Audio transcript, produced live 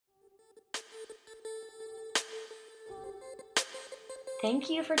Thank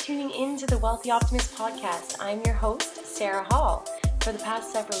you for tuning in to the Wealthy Optimist podcast. I'm your host, Sarah Hall. For the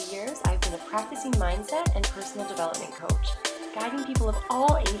past several years, I've been a practicing mindset and personal development coach, guiding people of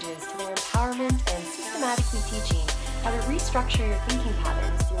all ages to their empowerment and systematically teaching how to restructure your thinking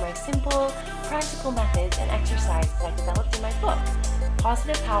patterns through my simple, practical methods and exercises I developed in my book,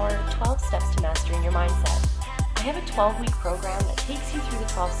 Positive Power: 12 Steps to Mastering Your Mindset. I have a 12-week program that takes you through the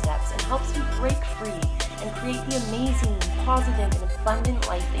 12 steps and helps you break free and create the amazing, positive, and abundant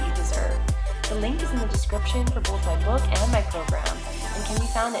life that you deserve. The link is in the description for both my book and my program and can be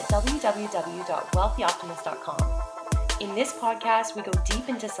found at www.wealthyoptimist.com. In this podcast, we go deep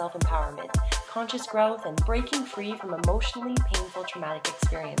into self-empowerment, conscious growth, and breaking free from emotionally painful traumatic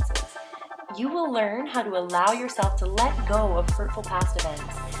experiences. You will learn how to allow yourself to let go of hurtful past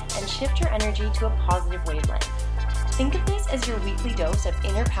events and shift your energy to a positive wavelength. Think of this as your weekly dose of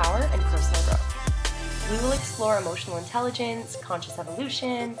inner power and personal growth. We will explore emotional intelligence, conscious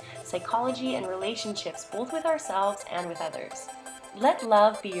evolution, psychology, and relationships both with ourselves and with others. Let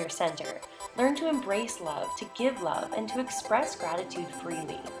love be your center. Learn to embrace love, to give love, and to express gratitude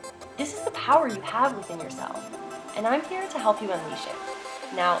freely. This is the power you have within yourself, and I'm here to help you unleash it.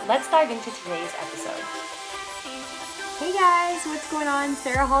 Now, let's dive into today's episode. Hey guys, what's going on?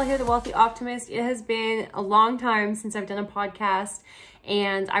 Sarah Hall here, the Wealthy Optimist. It has been a long time since I've done a podcast,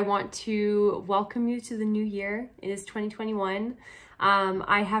 and I want to welcome you to the new year. It is 2021.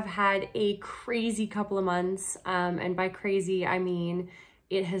 I have had a crazy couple of months, and by crazy, I mean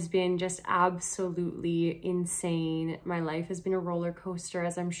it has been just absolutely insane. My life has been a roller coaster,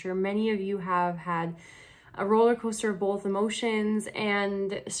 as I'm sure many of you have had a roller coaster of both emotions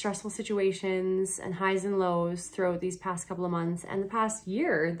and stressful situations and highs and lows throughout these past couple of months and the past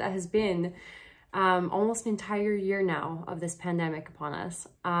year that has been almost an entire year now of this pandemic upon us.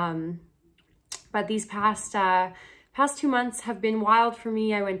 But these past 2 months have been wild for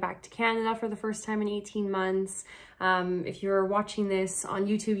me. I went back to Canada for the first time in 18 months. If you're watching this on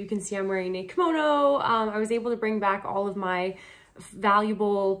YouTube, you can see I'm wearing a kimono. I was able to bring back all of my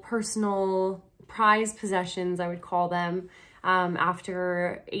valuable personal prized possessions, I would call them,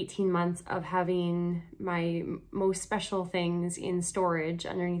 after 18 months of having my most special things in storage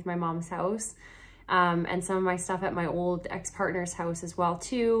underneath my mom's house, and some of my stuff at my old ex-partner's house as well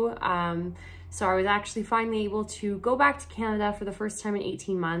too. So I was actually finally able to go back to Canada for the first time in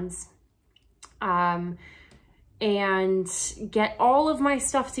 18 months and get all of my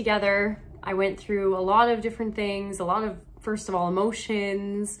stuff together. I went through a lot of different things, a lot of, first of all,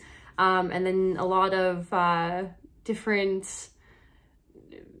 emotions, and then a lot of different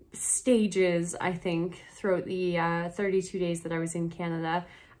stages, I think, throughout the 32 days that I was in Canada.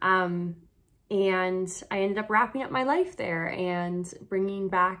 And I ended up wrapping up my life there and bringing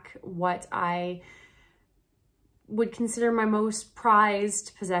back what I would consider my most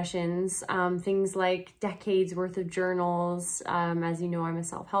prized possessions, things like decades worth of journals. As you know, I'm a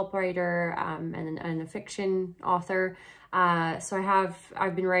self-help writer and a fiction author. So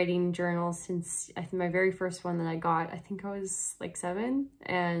I've been writing journals since I think my very first one that I got, I think I was like 7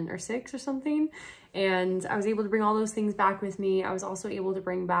 or 6 or something. And I was able to bring all those things back with me. I was also able to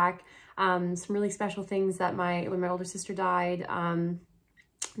bring back some really special things that when my older sister died.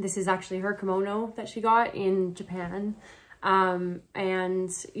 This is actually her kimono that she got in Japan.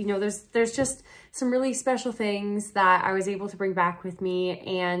 And you know, there's just some really special things that I was able to bring back with me,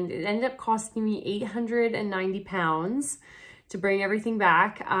 and it ended up costing me 890 pounds to bring everything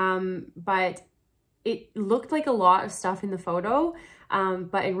back. But it looked like a lot of stuff in the photo,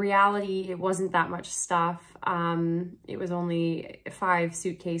 but in reality, it wasn't that much stuff. It was only 5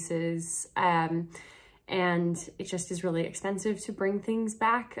 suitcases, and it just is really expensive to bring things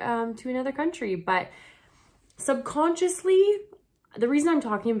back to another country. But subconsciously, the reason I'm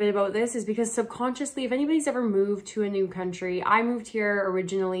talking a bit about this is because subconsciously, if anybody's ever moved to a new country, I moved here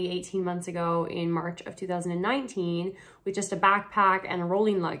originally 18 months ago in March of 2019 with just a backpack and a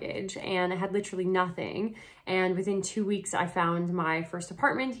rolling luggage, and I had literally nothing. And within 2 weeks, I found my first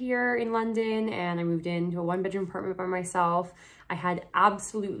apartment here in London, and I moved into a 1-bedroom apartment by myself. I had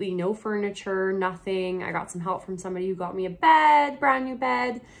absolutely no furniture, nothing. I got some help from somebody who got me a bed, brand new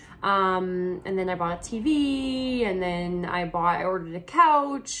bed. And then I bought a TV, and then I ordered a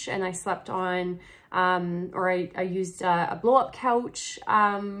couch, and I slept on, I used a blow-up couch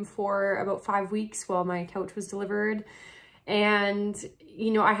for about 5 weeks while my couch was delivered. And,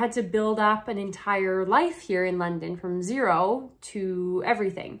 you know, I had to build up an entire life here in London from zero to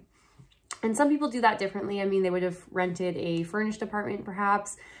everything. And some people do that differently. I mean, they would have rented a furnished apartment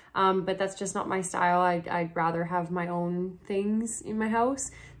perhaps, but that's just not my style. I'd rather have my own things in my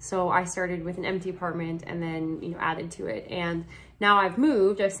house. So I started with an empty apartment and then, you know, added to it. And now I've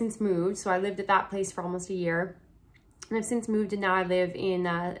since moved. So I lived at that place for almost a year. And I've since moved, and now I live in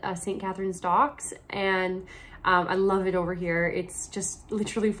St. Catharines Docks, and I love it over here. It's just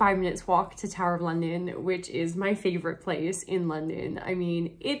literally 5 minutes walk to Tower of London, which is my favorite place in London. I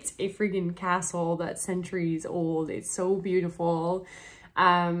mean, it's a freaking castle that's centuries old. It's so beautiful.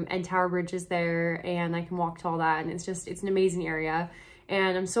 And Tower Bridge is there, and I can walk to all that, and it's an amazing area.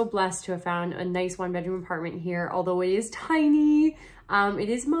 And I'm so blessed to have found a nice 1-bedroom apartment here, although it is tiny. It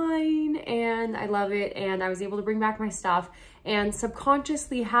is mine, and I love it, and I was able to bring back my stuff. And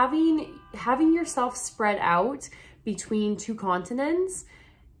subconsciously having yourself spread out between 2 continents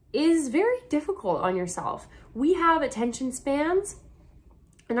is very difficult on yourself. We have attention spans,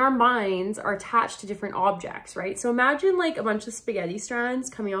 and our minds are attached to different objects, right? So imagine like a bunch of spaghetti strands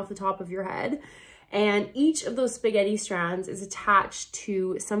coming off the top of your head, and each of those spaghetti strands is attached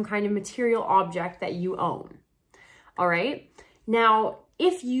to some kind of material object that you own. All right. Now,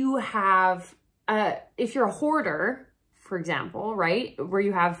 if you're a hoarder, for example, right, where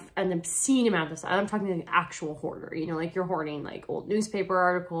you have an obscene amount of stuff, I'm talking like an actual hoarder, you know, like you're hoarding like old newspaper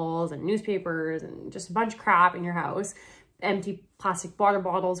articles and newspapers and just a bunch of crap in your house, empty plastic water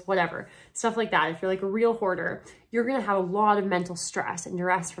bottles, whatever, stuff like that. If you're like a real hoarder, you're going to have a lot of mental stress and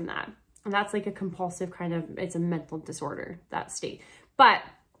duress from that. And that's like a compulsive kind of, it's a mental disorder, that state. But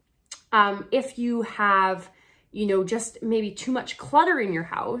if you have, you know, just maybe too much clutter in your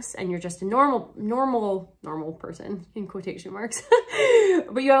house, and you're just a normal person, in quotation marks,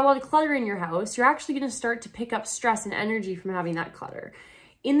 but you have a lot of clutter in your house, you're actually going to start to pick up stress and energy from having that clutter.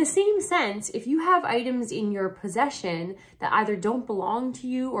 In the same sense, if you have items in your possession that either don't belong to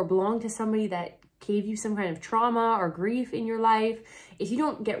you or belong to somebody that gave you some kind of trauma or grief in your life, if you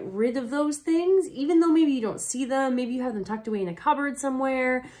don't get rid of those things, even though maybe you don't see them, maybe you have them tucked away in a cupboard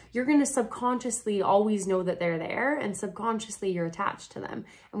somewhere, you're going to subconsciously always know that they're there, and subconsciously you're attached to them.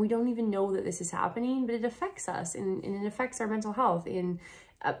 And we don't even know that this is happening, but it affects us, and it affects our mental health in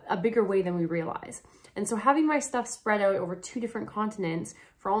a bigger way than we realize. And so having my stuff spread out over 2 different continents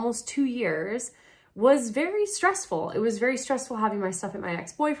for almost 2 years was very stressful. It was very stressful having my stuff at my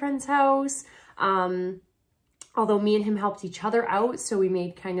ex-boyfriend's house. Although me and him helped each other out, so we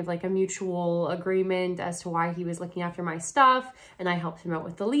made kind of like a mutual agreement as to why he was looking after my stuff, and I helped him out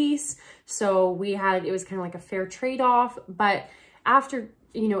with the lease. So it was kind of like a fair trade-off. But after,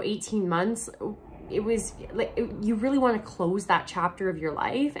 you know, 18 months, it was like, you really want to close that chapter of your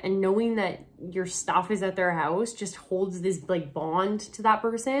life, and knowing that your stuff is at their house just holds this like bond to that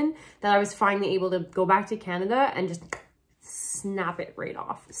person, that I was finally able to go back to Canada and just snap it right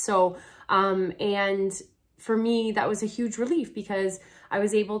off. So, and for me, that was a huge relief, because I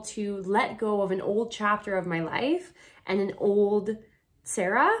was able to let go of an old chapter of my life and an old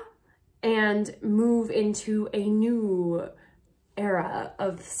Sarah, and move into a new era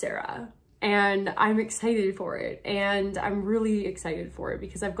of Sarah. And I'm excited for it. And I'm really excited for it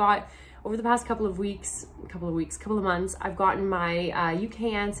because I've got, over the past couple of months, I've gotten my UK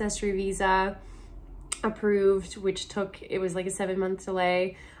Ancestry Visa approved, which it was like a 7-month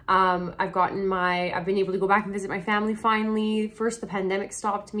delay. I've been able to go back and visit my family finally. First, the pandemic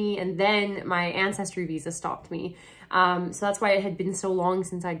stopped me, and then my Ancestry Visa stopped me. So that's why it had been so long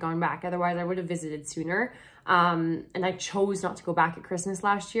since I'd gone back. Otherwise, I would have visited sooner. And I chose not to go back at Christmas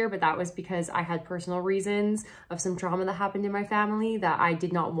last year, but that was because I had personal reasons of some trauma that happened in my family that I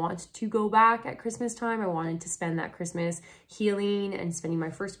did not want to go back at Christmas time. I wanted to spend that Christmas healing and spending my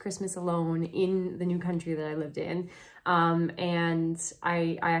first Christmas alone in the new country that I lived in. And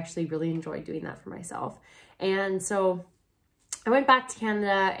I actually really enjoyed doing that for myself. And so I went back to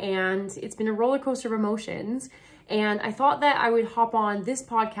Canada, and it's been a roller coaster of emotions. And I thought that I would hop on this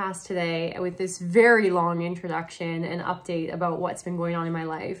podcast today with this very long introduction and update about what's been going on in my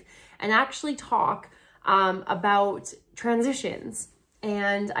life, and actually talk about transitions.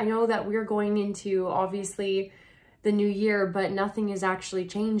 And I know that we're going into, obviously, the new year, but nothing is actually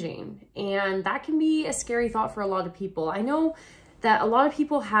changing. And that can be a scary thought for a lot of people. I know that a lot of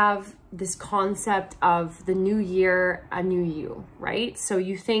people have this concept of the new year, a new you, right? So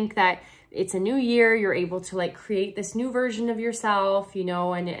you think that it's a new year, you're able to like create this new version of yourself, you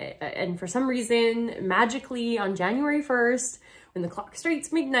know, and for some reason, magically on January 1st, when the clock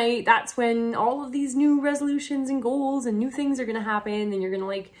strikes midnight, that's when all of these new resolutions and goals and new things are going to happen, and you're going to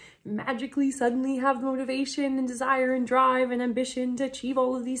like magically suddenly have the motivation and desire and drive and ambition to achieve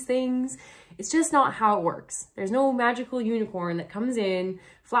all of these things. It's just not how it works. There's no magical unicorn that comes in,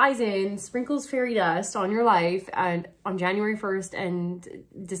 flies in, sprinkles fairy dust on your life and on January 1st and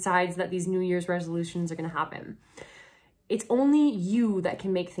decides that these New Year's resolutions are going to happen. It's only you that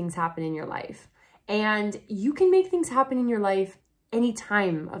can make things happen in your life. And you can make things happen in your life any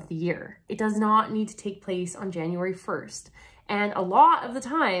time of the year. It does not need to take place on January 1st. And a lot of the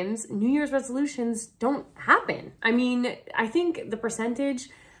times, New Year's resolutions don't happen. I mean, I think the percentage,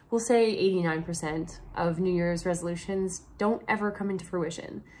 we'll say 89% of New Year's resolutions don't ever come into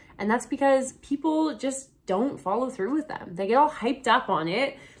fruition. And that's because people just don't follow through with them. They get all hyped up on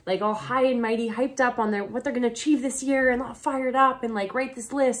it, like all high and mighty, hyped up on what they're going to achieve this year, and all fired up and like write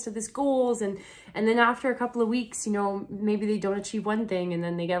this list of these goals. And then after a couple of weeks, you know, maybe they don't achieve one thing, and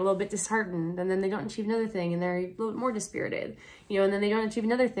then they get a little bit disheartened, and then they don't achieve another thing, and they're a little bit more dispirited, you know, and then they don't achieve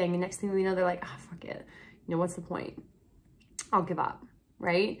another thing. And next thing you know, they're like, ah, fuck it. You know, what's the point? I'll give up.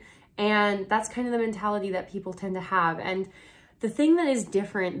 Right? And that's kind of the mentality that people tend to have. And the thing that is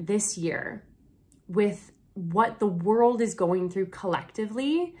different this year with what the world is going through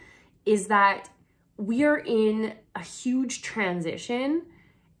collectively is that we are in a huge transition,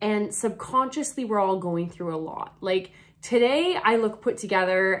 and subconsciously we're all going through a lot. Like today I look put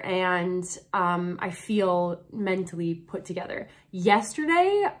together, and I feel mentally put together.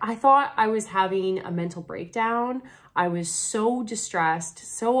 Yesterday I thought I was having a mental breakdown. I was so distressed,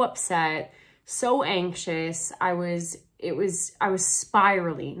 so upset, so anxious. I was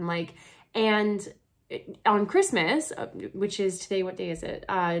spiraling, like, and on Christmas, which is today, what day is it?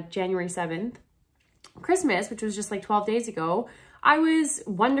 January 7th, Christmas, which was just like 12 days ago, I was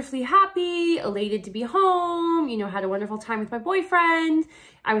wonderfully happy, elated to be home, you know, had a wonderful time with my boyfriend.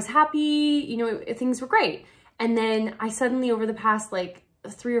 I was happy, you know, things were great. And then I suddenly, over the past like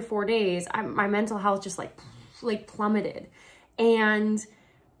 3 or 4 days, my mental health just like plummeted. And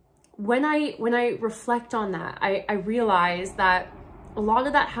when I reflect on that, I realize that a lot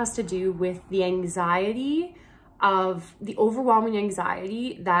of that has to do with the anxiety of the overwhelming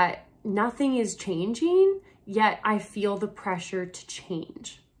anxiety that nothing is changing, yet I feel the pressure to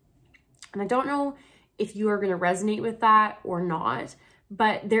change. And I don't know if you are going to resonate with that or not,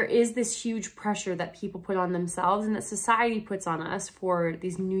 but there is this huge pressure that people put on themselves and that society puts on us for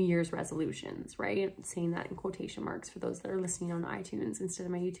these New Year's resolutions, right? I'm saying that in quotation marks for those that are listening on iTunes instead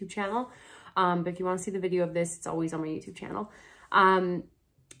of my YouTube channel. But if you want to see the video of this, it's always on my YouTube channel.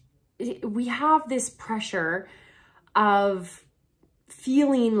 We have this pressure of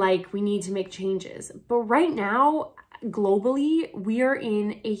feeling like we need to make changes. But right now, globally, we are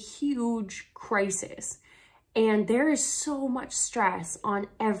in a huge crisis. And there is so much stress on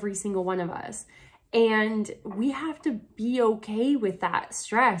every single one of us. And we have to be okay with that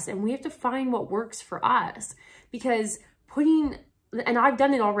stress, and we have to find what works for us, because and I've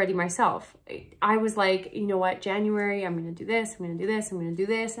done it already myself. I was like, you know what, January, I'm going to do this, I'm going to do this, I'm going to do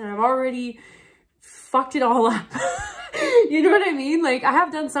this. And I've already fucked it all up. You know what I mean? Like, I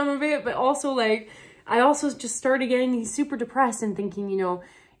have done some of it, but also like, I also just started getting super depressed and thinking, you know,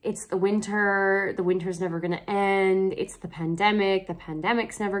 it's the winter's never going to end. It's the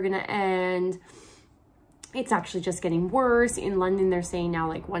pandemic's never going to end. It's actually just getting worse. In London, they're saying now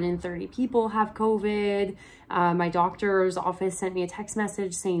like 1 in 30 people have COVID. My doctor's office sent me a text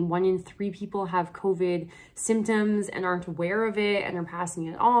message saying 1 in 3 people have COVID symptoms and aren't aware of it and are passing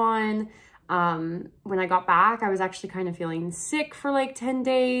it on. When I got back, I was actually kind of feeling sick for like 10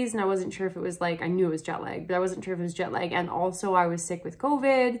 days, and I wasn't sure if it was like, I knew it was jet lag, but I wasn't sure if it was jet lag. And also I was sick with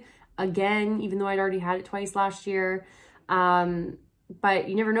COVID again, even though I'd already had it twice last year. But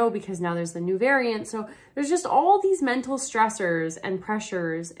you never know, because now there's the new variant. So there's just all these mental stressors and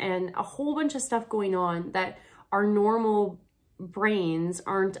pressures and a whole bunch of stuff going on that our normal brains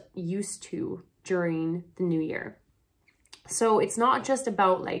aren't used to during the new year. So it's not just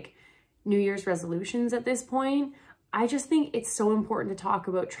about like New Year's resolutions at this point. I just think it's so important to talk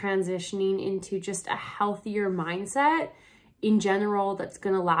about transitioning into just a healthier mindset in general that's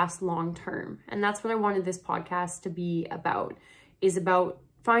going to last long term. And that's what I wanted this podcast to be about, is about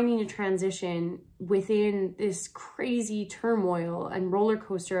finding a transition within this crazy turmoil and roller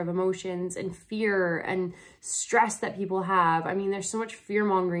coaster of emotions and fear and stress that people have. I mean, there's so much fear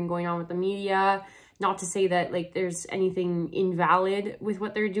mongering going on with the media. Not to say that like there's anything invalid with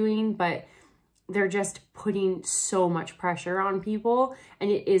what they're doing, but they're just putting so much pressure on people, and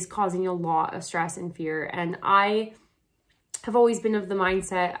it is causing a lot of stress and fear. And I have always been of the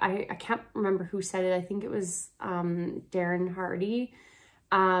mindset, I can't remember who said it. I think it was Darren Hardy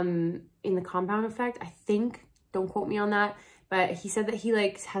in The Compound Effect. I think, don't quote me on that, but he said that he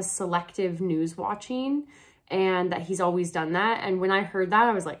like has selective news watching and that he's always done that. And when I heard that,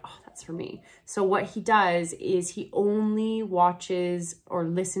 I was like, oh, that's for me. So what he does is he only watches or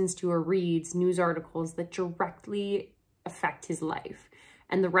listens to or reads news articles that directly affect his life.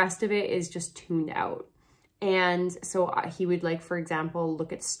 And the rest of it is just tuned out. And so he would, like, for example,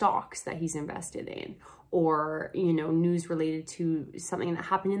 look at stocks that he's invested in, or, you know, news related to something that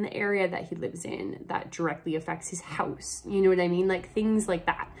happened in the area that he lives in that directly affects his house. You know what I mean? Like things like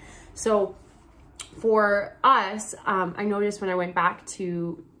that. So for us, I noticed when I went back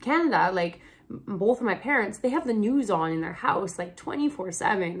to Canada, like both of my parents, they have the news on in their house like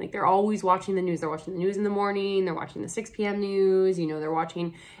 24/7. Like they're always watching the news. They're watching the news in the morning. They're watching the 6 p.m. news. You know, they're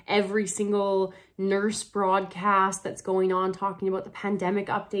watching every single nurse broadcast that's going on, talking about the pandemic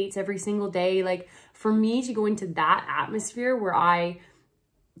updates every single day. Like for me to go into that atmosphere where I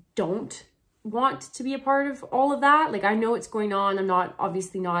don't want to be a part of all of that, like I know it's going on. I'm not,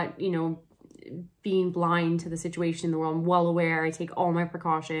 obviously not, you know, being blind to the situation in the world. I'm well aware. I take all my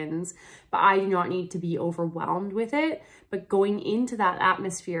precautions, but I do not need to be overwhelmed with it. But going into that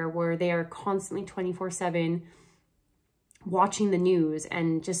atmosphere where they are constantly 24/7 watching the news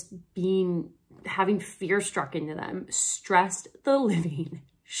and just having fear struck into them, stressed the living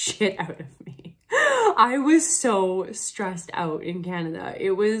shit out of me. I was so stressed out in Canada.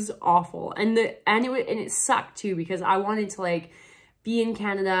 It was awful. And it sucked too, because I wanted to like be in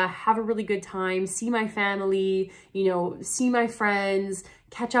Canada, have a really good time, see my family, you know, see my friends,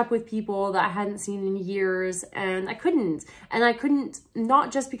 catch up with people that I hadn't seen in years. And I couldn't. And I couldn't,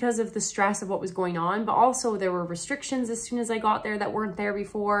 not just because of the stress of what was going on, but also there were restrictions as soon as I got there that weren't there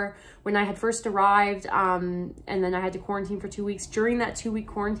before when I had first arrived. And then I had to quarantine for 2 weeks. During that 2-week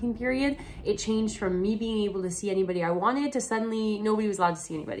quarantine period, it changed from me being able to see anybody I wanted to suddenly nobody was allowed to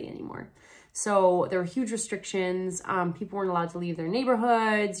see anybody anymore. So there were huge restrictions. People weren't allowed to leave their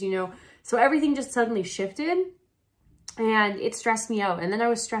neighborhoods, you know, so everything just suddenly shifted and it stressed me out. And then I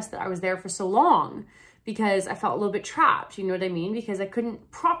was stressed that I was there for so long because I felt a little bit trapped, you know what I mean? Because I couldn't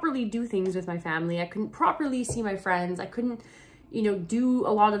properly do things with my family. I couldn't properly see my friends. I couldn't, you know, do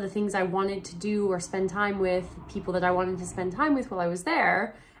a lot of the things I wanted to do or spend time with people that I wanted to spend time with while I was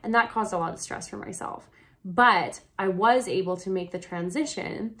there. And that caused a lot of stress for myself. But I was able to make the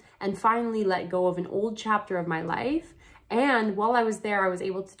transition and finally let go of an old chapter of my life. And while I was there, I was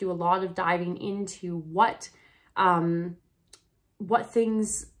able to do a lot of diving into what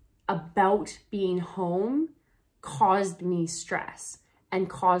things about being home caused me stress and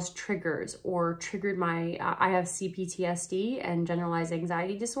caused triggers or triggered my, I have CPTSD and generalized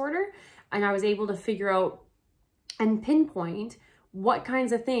anxiety disorder. And I was able to figure out and pinpoint what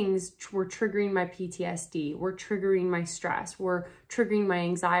kinds of things were triggering my PTSD, were triggering my stress, were triggering my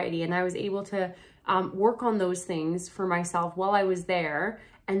anxiety. And I was able to work on those things for myself while I was there,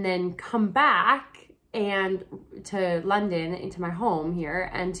 and then come back and to London, into my home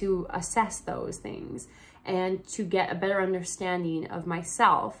here, and to assess those things and to get a better understanding of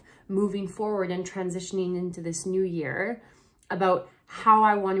myself moving forward and transitioning into this new year, about how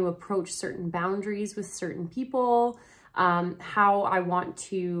I want to approach certain boundaries with certain people, how I want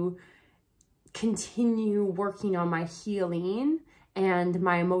to continue working on my healing and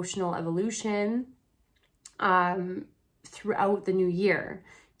my emotional evolution throughout the new year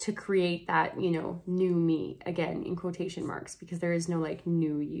to create that, you know, new me, again, in quotation marks, because there is no like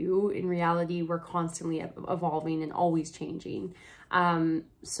new you. In reality, we're constantly evolving and always changing.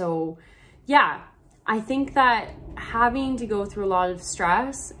 So yeah, I think that having to go through a lot of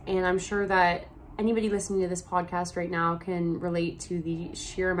stress, and I'm sure that anybody listening to this podcast right now can relate to the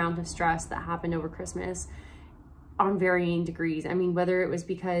sheer amount of stress that happened over Christmas on varying degrees. I mean, whether it was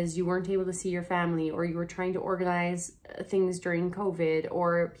because you weren't able to see your family, or you were trying to organize things during COVID,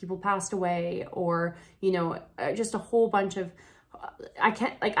 or people passed away, or, you know, just a whole bunch of, I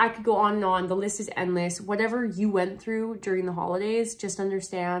could go on and on. The list is endless. Whatever you went through during the holidays, just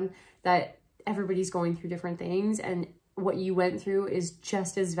understand that everybody's going through different things, and what you went through is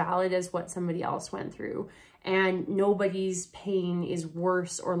just as valid as what somebody else went through. And nobody's pain is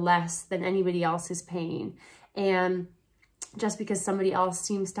worse or less than anybody else's pain. And just because somebody else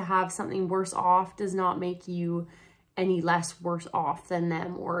seems to have something worse off does not make you any less worse off than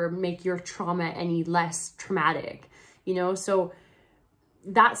them, or make your trauma any less traumatic, you know? So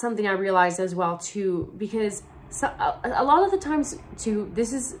that's something I realized as well too, because a lot of the times too,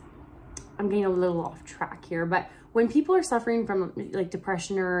 I'm getting a little off track here, but when people are suffering from like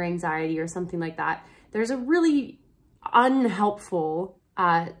depression or anxiety or something like that, there's a really unhelpful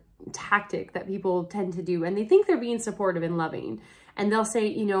tactic that people tend to do. And they think they're being supportive and loving. And they'll say,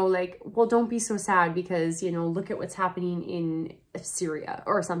 you know, like, well, don't be so sad because, you know, look at what's happening in Syria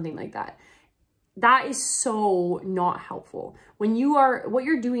or something like that. That is so not helpful. When you are, what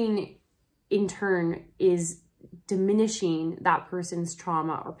you're doing in turn is diminishing that person's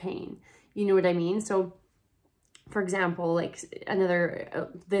trauma or pain. You know what I mean? So for example, like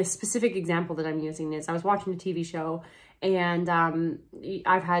the specific example that I'm using is I was watching a TV show, and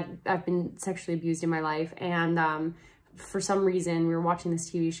I've been sexually abused in my life, and for some reason we were watching this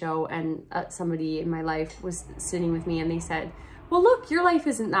TV show, and somebody in my life was sitting with me, and they said, well, look, your life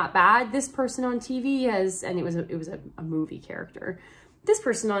isn't that bad. This person on TV has, and it was a movie character. This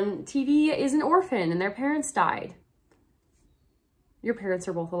person on TV is an orphan and their parents died. Your parents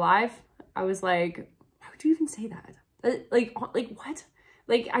are both alive. I was like, why would you even say that? Like what?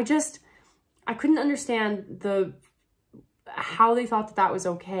 Like, I couldn't understand how they thought that was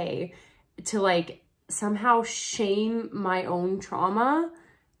okay to like somehow shame my own trauma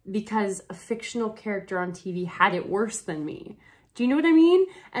because a fictional character on TV had it worse than me. Do you know what I mean?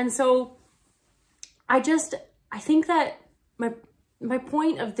 And so I think that my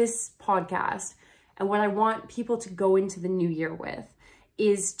point of this podcast and what I want people to go into the new year with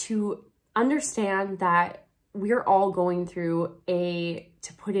is to understand that we're all going through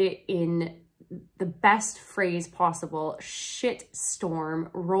to put it in the best phrase possible, shit storm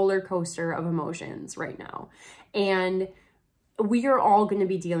roller coaster of emotions right now. And we are all going to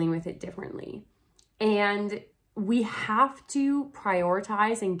be dealing with it differently. And we have to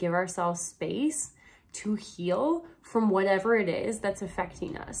prioritize and give ourselves space to heal from whatever it is that's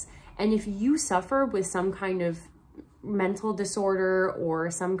affecting us. And if you suffer with some kind of mental disorder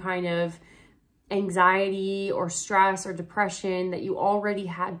or some kind of anxiety or stress or depression that you already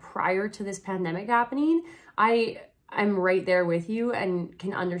had prior to this pandemic happening, I'm right there with you and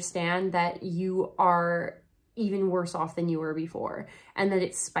can understand that you are even worse off than you were before, and that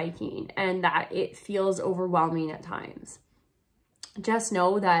it's spiking and that it feels overwhelming at times. Just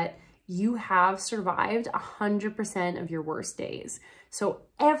know that you have survived 100% of your worst days. So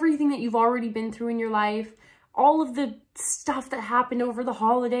everything that you've already been through in your life, all of the stuff that happened over the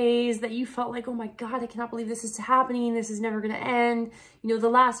holidays that you felt like, oh my God, I cannot believe this is happening. This is never going to end. You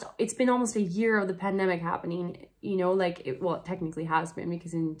know, it's been almost a year of the pandemic happening, you know, like well, it technically has been,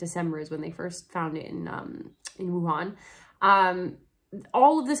 because in December is when they first found it in Wuhan.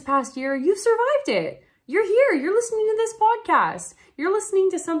 All of this past year, you've survived it. You're here, you're listening to this podcast. You're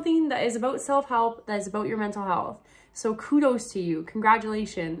listening to something that is about self-help, that is about your mental health. So kudos to you,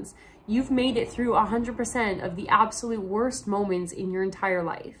 congratulations. You've made it through 100% of the absolute worst moments in your entire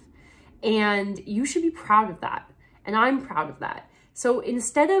life. And you should be proud of that. And I'm proud of that. So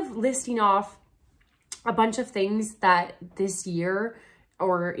instead of listing off a bunch of things that this year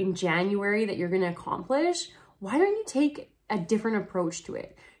or in January that you're going to accomplish, why don't you take a different approach to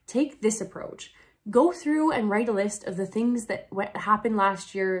it? Take this approach. Go through and write a list of the things that happened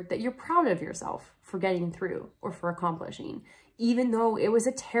last year that you're proud of yourself for getting through or for accomplishing. Even though it was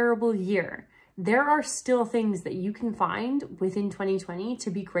a terrible year, there are still things that you can find within 2020 to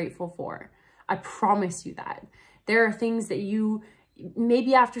be grateful for. I promise you that. There are things that you,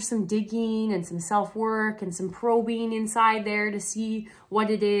 maybe after some digging and some self-work and some probing inside there to see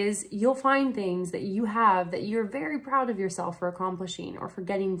what it is, you'll find things that you have that you're very proud of yourself for accomplishing or for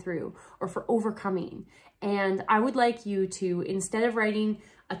getting through or for overcoming. And I would like you to, instead of writing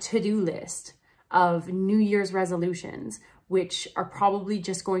a to-do list of New Year's resolutions, which are probably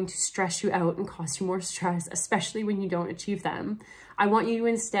just going to stress you out and cause you more stress, especially when you don't achieve them, I want you to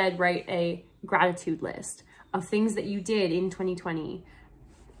instead write a gratitude list of things that you did in 2020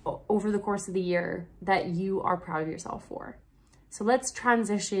 over the course of the year that you are proud of yourself for. So let's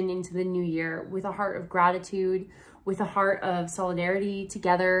transition into the new year with a heart of gratitude, with a heart of solidarity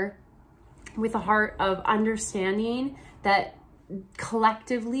together, with a heart of understanding that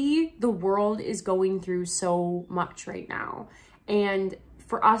collectively the world is going through so much right now. And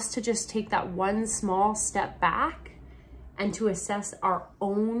for us to just take that one small step back and to assess our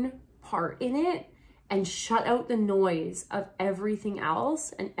own part in it and shut out the noise of everything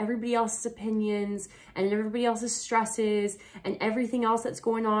else and everybody else's opinions and everybody else's stresses and everything else that's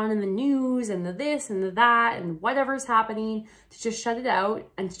going on in the news and the this and the that and whatever's happening, to just shut it out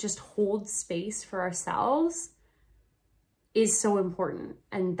and to just hold space for ourselves is so important.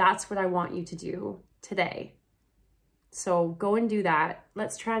 And that's what I want you to do today. So go and do that.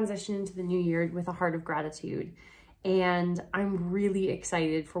 Let's transition into the new year with a heart of gratitude. And I'm really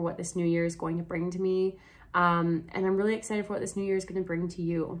excited for what this new year is going to bring to me. And I'm really excited for what this new year is going to bring to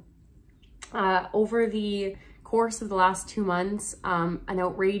you. Over the course of the last 2 months, an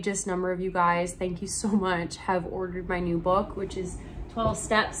outrageous number of you guys, thank you so much, have ordered my new book, which is 12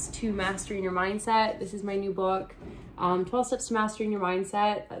 Steps to Mastering Your Mindset. This is my new book, 12 Steps to Mastering Your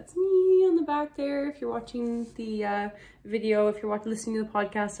Mindset. That's me on the back there. If you're watching the video, if you're listening to the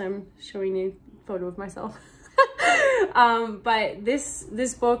podcast, I'm showing a photo of myself. But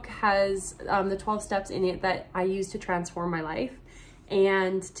this book has the 12 steps in it that I use to transform my life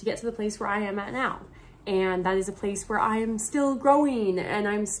and to get to the place where I am at now. And that is a place where I am still growing and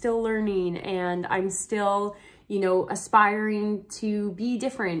I'm still learning and I'm still, you know, aspiring to be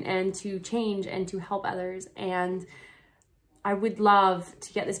different and to change and to help others. And I would love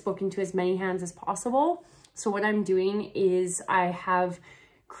to get this book into as many hands as possible. So what I'm doing is I have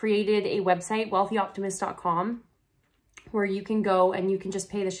created a website, wealthyoptimist.com, where you can go and you can just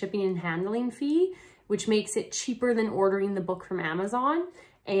pay the shipping and handling fee, which makes it cheaper than ordering the book from Amazon.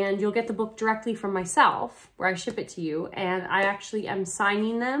 And you'll get the book directly from myself, where I ship it to you. And I actually am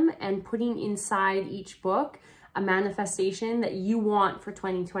signing them and putting inside each book a manifestation that you want for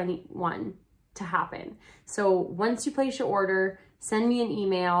 2021 to happen. So once you place your order, send me an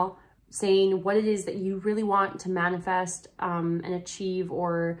email saying what it is that you really want to manifest and achieve,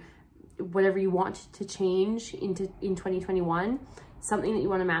 or whatever you want to change in 2021, something that you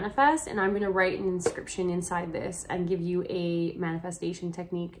want to manifest. And I'm going to write an inscription inside this and give you a manifestation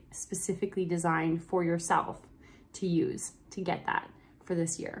technique specifically designed for yourself to use to get that for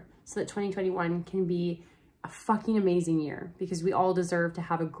this year, so that 2021 can be a fucking amazing year, because we all deserve to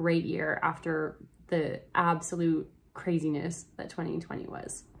have a great year after the absolute craziness that 2020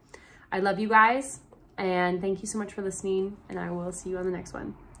 was. I love you guys, and thank you so much for listening, and I will see you on the next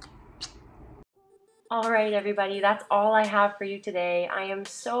one. All right, everybody, that's all I have for you today. I am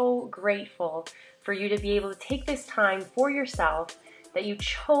so grateful for you to be able to take this time for yourself, that you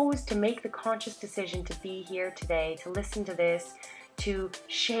chose to make the conscious decision to be here today, to listen to this, to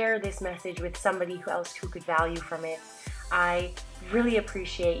share this message with somebody else who could value from it. I really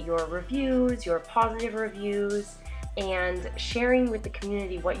appreciate your reviews, your positive reviews, and sharing with the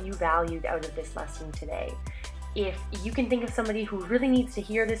community what you valued out of this lesson today. If you can think of somebody who really needs to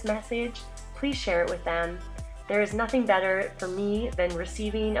hear this message, please share it with them. There is nothing better for me than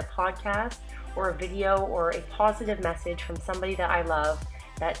receiving a podcast or a video or a positive message from somebody that I love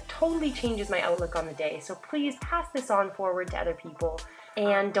that totally changes my outlook on the day. So please pass this on forward to other people.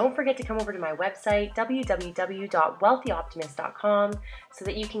 And don't forget to come over to my website, www.wealthyoptimist.com, so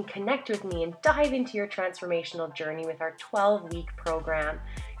that you can connect with me and dive into your transformational journey with our 12-week program.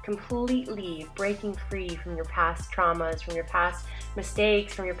 Completely breaking free from your past traumas, from your past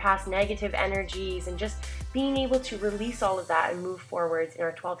mistakes, from your past negative energies, and just being able to release all of that and move forwards in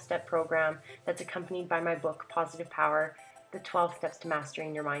our 12-step program that's accompanied by my book, Positive Power, the 12 Steps to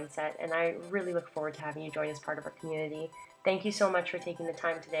Mastering Your Mindset. And I really look forward to having you join as part of our community. Thank you so much for taking the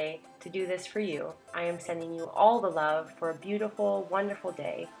time today to do this for you. I am sending you all the love for a beautiful, wonderful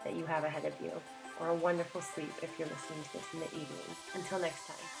day that you have ahead of you, or a wonderful sleep if you're listening to this in the evening. Until next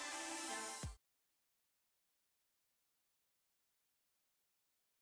time.